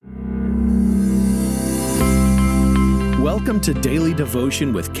Welcome to Daily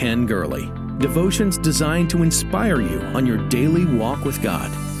Devotion with Ken Gurley. Devotions designed to inspire you on your daily walk with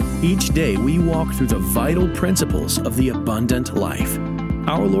God. Each day we walk through the vital principles of the abundant life.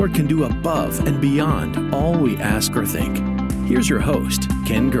 Our Lord can do above and beyond all we ask or think. Here's your host,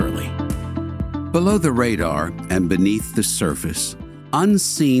 Ken Gurley. Below the radar and beneath the surface,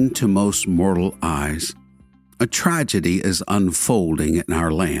 unseen to most mortal eyes, a tragedy is unfolding in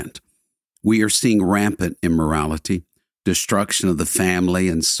our land. We are seeing rampant immorality, destruction of the family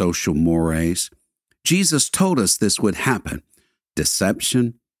and social mores. Jesus told us this would happen.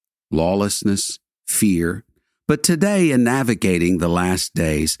 Deception, lawlessness, fear. But today, in navigating the last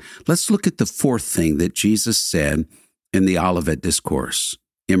days, let's look at the fourth thing that Jesus said in the Olivet Discourse: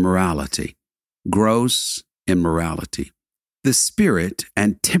 immorality, gross immorality. The spirit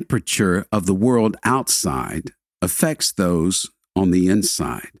and temperature of the world outside affects those on the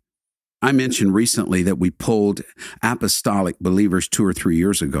inside. I mentioned recently that we polled apostolic believers 2 or 3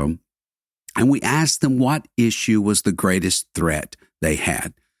 years ago, and we asked them what issue was the greatest threat they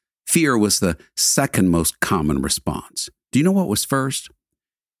had. Fear was the second most common response. Do you know what was first?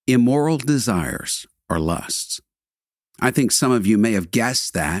 Immoral desires or lusts. I think some of you may have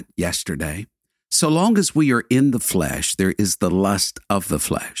guessed that yesterday. So long as we are in the flesh, there is the lust of the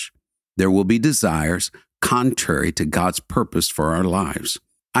flesh. There will be desires contrary to God's purpose for our lives.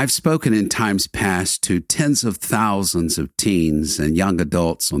 I've spoken in times past to tens of thousands of teens and young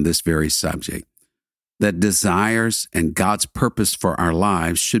adults on this very subject, that desires and God's purpose for our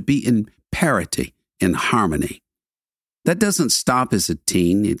lives should be in parity, in harmony. That doesn't stop as a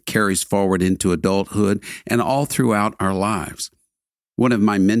teen. It carries forward into adulthood and all throughout our lives. One of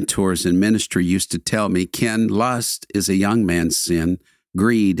my mentors in ministry used to tell me, Ken, lust is a young man's sin.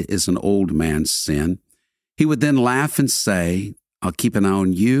 Greed is an old man's sin. He would then laugh and say, I'll keep an eye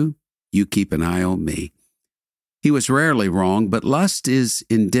on you, you keep an eye on me. He was rarely wrong, but lust is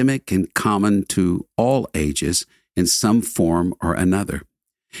endemic and common to all ages in some form or another.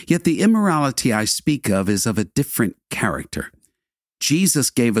 Yet the immorality I speak of is of a different character. Jesus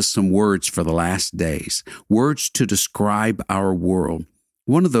gave us some words for the last days, words to describe our world.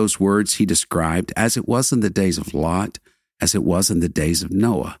 One of those words he described as it was in the days of Lot, as it was in the days of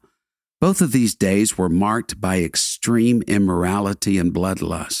Noah. Both of these days were marked by extreme immorality and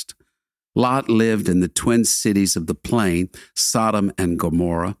bloodlust. Lot lived in the twin cities of the plain, Sodom and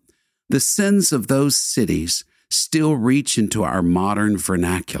Gomorrah. The sins of those cities still reach into our modern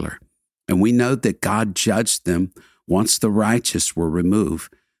vernacular, and we know that God judged them once the righteous were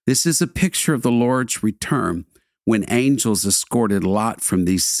removed. This is a picture of the Lord's return. When angels escorted Lot from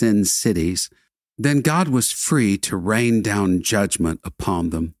these sin cities, then God was free to rain down judgment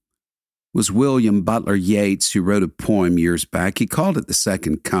upon them. It was William Butler Yeats who wrote a poem years back. He called it The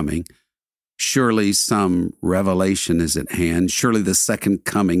Second Coming. Surely some revelation is at hand. Surely the second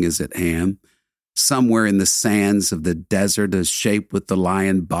coming is at hand. Somewhere in the sands of the desert, a shape with the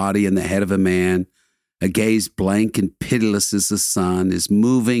lion body and the head of a man, a gaze blank and pitiless as the sun, is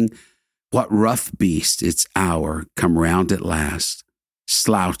moving. What rough beast, its hour come round at last,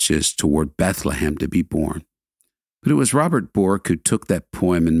 slouches toward Bethlehem to be born. But it was Robert Bork who took that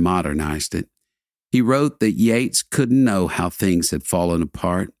poem and modernized it. He wrote that Yeats couldn't know how things had fallen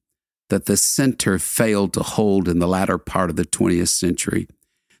apart, that the center failed to hold in the latter part of the 20th century,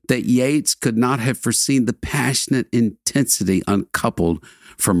 that Yeats could not have foreseen the passionate intensity uncoupled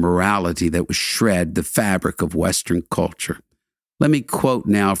from morality that would shred the fabric of Western culture. Let me quote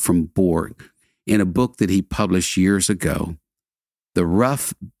now from Bork in a book that he published years ago. The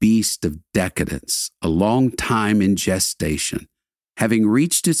rough beast of decadence, a long time in gestation, having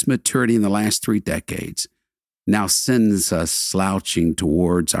reached its maturity in the last 3 decades, now sends us slouching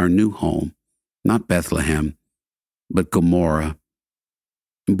towards our new home, not Bethlehem, but Gomorrah.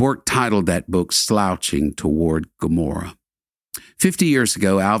 And Bork titled that book, Slouching Toward Gomorrah. 50 years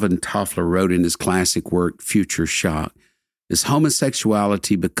ago, Alvin Toffler wrote in his classic work, Future Shock, as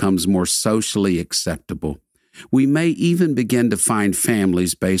homosexuality becomes more socially acceptable, we may even begin to find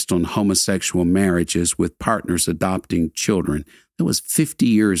families based on homosexual marriages with partners adopting children. It was 50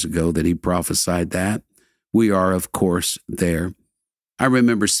 years ago that he prophesied that. We are, of course, there. I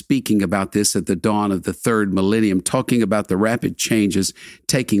remember speaking about this at the dawn of the third millennium, talking about the rapid changes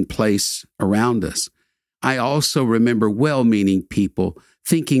taking place around us. I also remember well-meaning people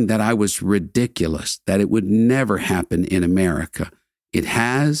thinking that I was ridiculous, that it would never happen in America. It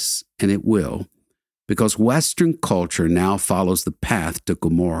has, and it will, because Western culture now follows the path to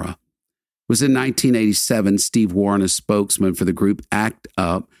Gomorrah. It was in 1987, Steve Warren, a spokesman for the group ACT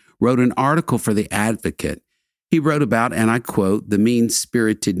UP, wrote an article for The Advocate. He wrote about, and I quote, the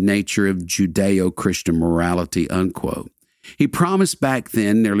mean-spirited nature of Judeo-Christian morality, unquote. He promised back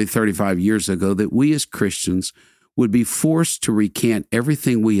then, nearly 35 years ago, that we as Christians would be forced to recant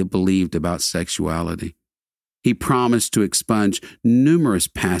everything we have believed about sexuality. He promised to expunge numerous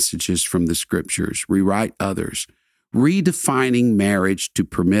passages from the Scriptures, rewrite others, redefining marriage to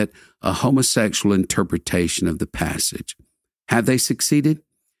permit a homosexual interpretation of the passage. Have they succeeded?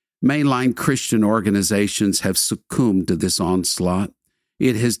 Mainline Christian organizations have succumbed to this onslaught.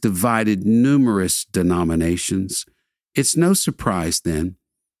 It has divided numerous denominations. It's no surprise, then,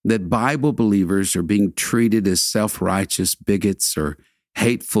 that Bible believers are being treated as self-righteous bigots or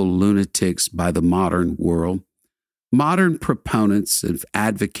hateful lunatics by the modern world. Modern proponents of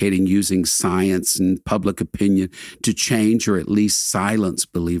advocating using science and public opinion to change or at least silence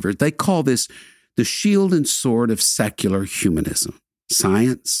believers, they call this the shield and sword of secular humanism,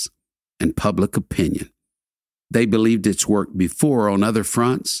 science and public opinion. They believed it's worked before on other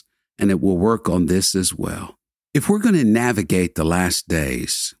fronts, and it will work on this as well. If we're going to navigate the last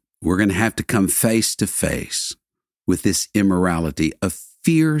days, we're going to have to come face to face with this immorality, a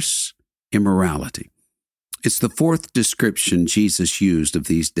fierce immorality. It's the fourth description Jesus used of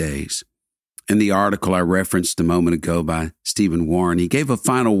these days. In the article I referenced a moment ago by Stephen Warren, he gave a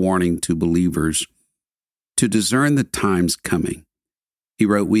final warning to believers to discern the times coming. He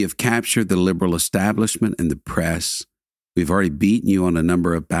wrote, "We have captured the liberal establishment and the press. We've already beaten you on a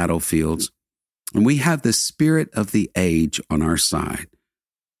number of battlefields, and we have the spirit of the age on our side.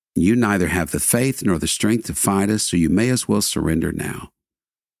 You neither have the faith nor the strength to fight us, so you may as well surrender now.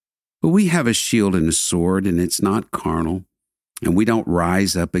 But we have a shield and a sword, and it's not carnal, and we don't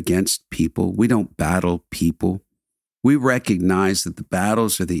rise up against people. We don't battle people. We recognize that the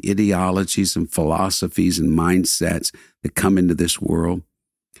battles are the ideologies and philosophies and mindsets that come into this world.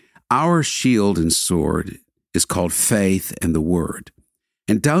 Our shield and sword is called faith and the Word.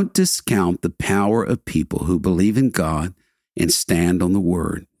 And don't discount the power of people who believe in God and stand on the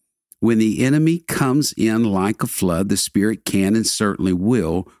Word. When the enemy comes in like a flood, the Spirit can and certainly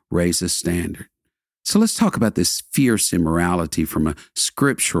will raise a standard. So let's talk about this fierce immorality from a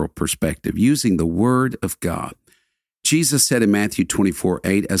scriptural perspective, using the Word of God. Jesus said in Matthew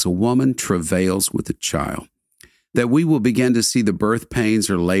 24:8, "As a woman travails with a child," that we will begin to see the birth pains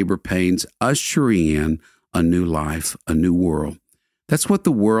or labor pains ushering in a new life, a new world. That's what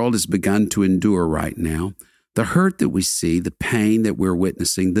the world has begun to endure right now. The hurt that we see, the pain that we're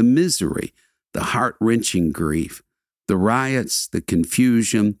witnessing, the misery, the heart-wrenching grief, the riots, the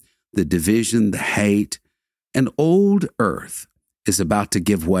confusion, the division, the hate. An old earth is about to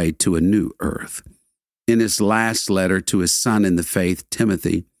give way to a new earth. In his last letter to his son in the faith,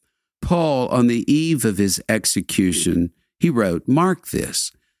 Timothy, Paul, on the eve of his execution, he wrote, "Mark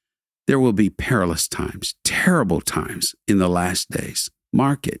this, there will be perilous times, terrible times in the last days.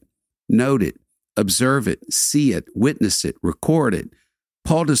 Mark it, note it, observe it, see it, witness it, record it."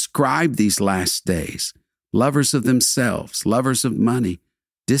 Paul described these last days: lovers of themselves, lovers of money,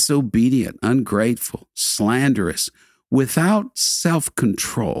 disobedient, ungrateful, slanderous, without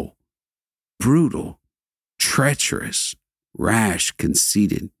self-control, brutal, treacherous, rash,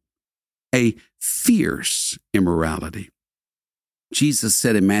 conceited, a fierce immorality. Jesus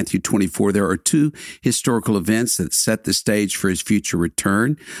said in Matthew 24, there are two historical events that set the stage for his future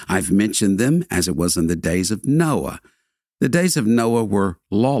return. I've mentioned them as it was in the days of Noah. The days of Noah were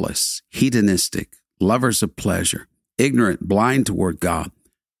lawless, hedonistic, lovers of pleasure, ignorant, blind toward God,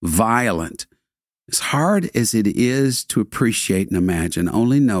 violent. As hard as it is to appreciate and imagine,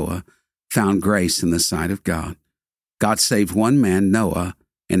 only Noah found grace in the sight of God. God saved one man, Noah,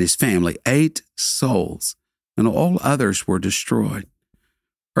 and his family, 8 souls, and all others were destroyed.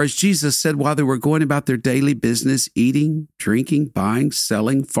 Or as Jesus said, while they were going about their daily business, eating, drinking, buying,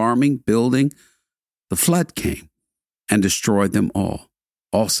 selling, farming, building, the flood came and destroyed them all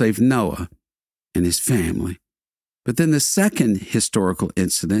save Noah and his family. But then the second historical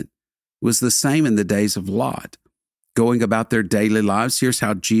incident was the same in the days of Lot. Going about their daily lives, here's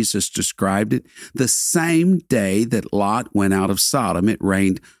how Jesus described it. The same day that Lot went out of Sodom, it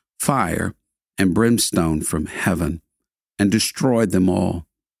rained fire and brimstone from heaven and destroyed them all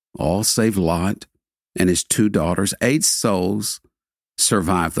save Lot and his 2 daughters. 8 souls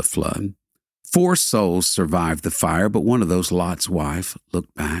survived the flood. 4 souls survived the fire, but one of those, Lot's wife,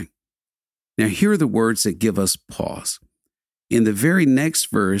 looked back. Now, here are the words that give us pause. In the very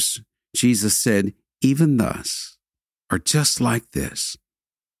next verse, Jesus said, even thus, or just like this,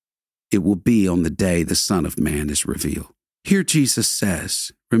 it will be on the day the Son of Man is revealed. Here Jesus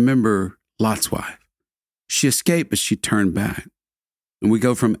says, remember Lot's wife. She escaped, but she turned back. And we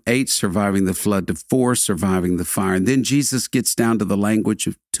go from 8 surviving the flood to 4 surviving the fire. And then Jesus gets down to the language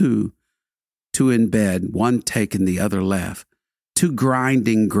of 2. two in bed, one taking the other left, two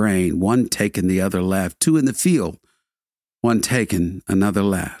grinding grain, one taking the other left, two in the field, one taking another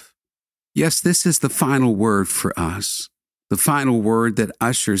left. Yes, this is the final word for us, the final word that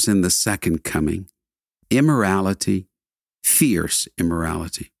ushers in the second coming. Immorality, fierce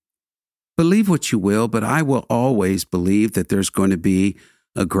immorality. Believe what you will, but I will always believe that there's going to be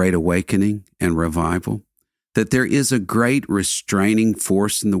a great awakening and revival, that there is a great restraining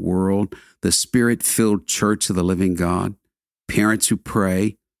force in the world, the Spirit-filled church of the living God, parents who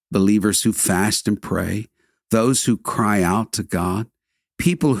pray, believers who fast and pray, those who cry out to God,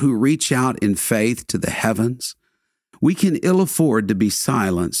 people who reach out in faith to the heavens. We can ill afford to be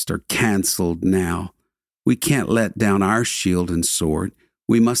silenced or canceled now. We can't let down our shield and sword.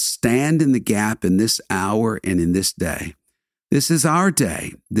 We must stand in the gap in this hour and in this day. This is our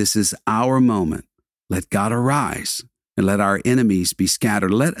day. This is our moment. Let God arise and let our enemies be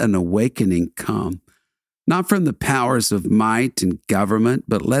scattered. Let an awakening come, not from the powers of might and government,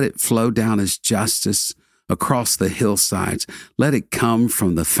 but let it flow down as justice across the hillsides. Let it come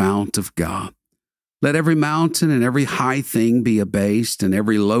from the fount of God. Let every mountain and every high thing be abased, and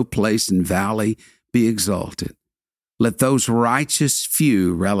every low place and valley be exalted. Let those righteous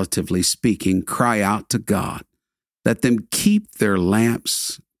few, relatively speaking, cry out to God. Let them keep their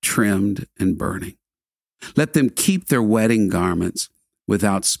lamps trimmed and burning. Let them keep their wedding garments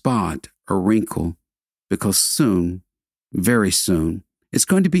without spot or wrinkle, because soon, very soon, it's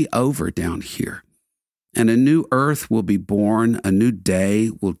going to be over down here. And a new earth will be born, a new day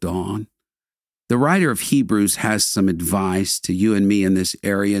will dawn. The writer of Hebrews has some advice to you and me in this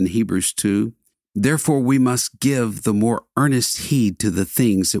area in Hebrews 2. Therefore, we must give the more earnest heed to the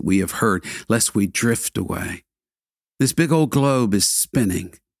things that we have heard, lest we drift away. This big old globe is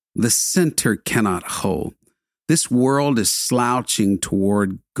spinning. The center cannot hold. This world is slouching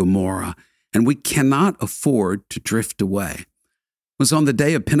toward Gomorrah, and we cannot afford to drift away. It was on the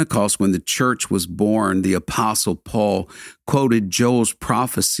day of Pentecost when the church was born, the Apostle Paul quoted Joel's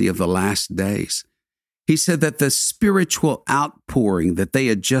prophecy of the last days. He said that the spiritual outpouring that they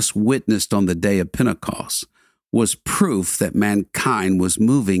had just witnessed on the day of Pentecost was proof that mankind was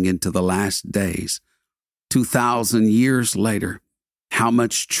moving into the last days. 2,000 years later, how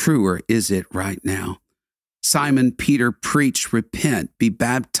much truer is it right now? Simon Peter preached, repent, be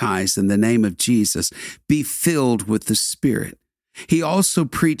baptized in the name of Jesus, be filled with the Spirit. He also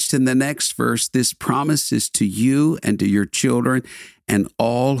preached in the next verse, this promise is to you and to your children and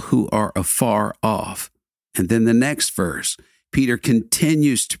all who are afar off. And then the next verse, Peter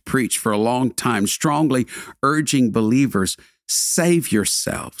continues to preach for a long time, strongly urging believers, save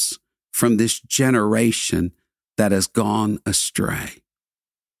yourselves from this generation that has gone astray.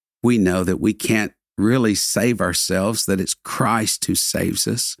 We know that we can't really save ourselves, that it's Christ who saves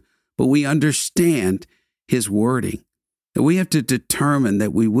us, but we understand his wording, that we have to determine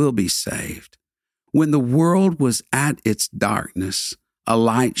that we will be saved. When the world was at its darkness, a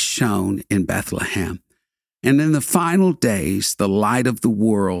light shone in Bethlehem. And in the final days, the light of the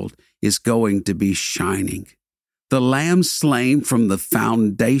world is going to be shining. The Lamb slain from the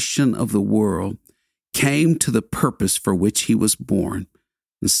foundation of the world came to the purpose for which he was born.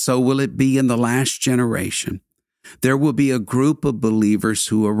 And so will it be in the last generation. There will be a group of believers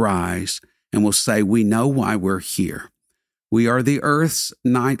who arise and will say, we know why we're here. We are the earth's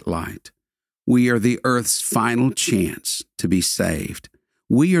nightlight. We are the earth's final chance to be saved.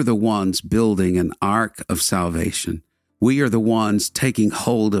 We are the ones building an ark of salvation. We are the ones taking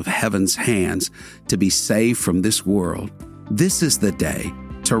hold of heaven's hands to be saved from this world. This is the day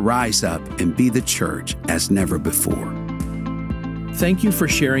to rise up and be the church as never before. Thank you for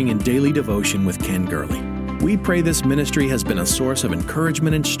sharing in Daily Devotion with Ken Gurley. We pray this ministry has been a source of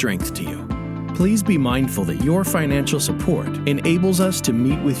encouragement and strength to you. Please be mindful that your financial support enables us to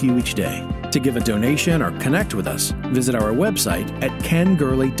meet with you each day. To give a donation or connect with us, visit our website at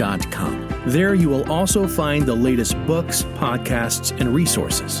kengurley.com. There you will also find the latest books, podcasts, and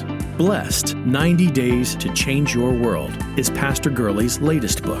resources. Blessed 90 Days to Change Your World is Pastor Gurley's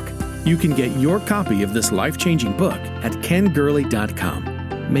latest book. You can get your copy of this life-changing book at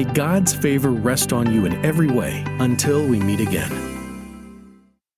kengurley.com. May God's favor rest on you in every way until we meet again.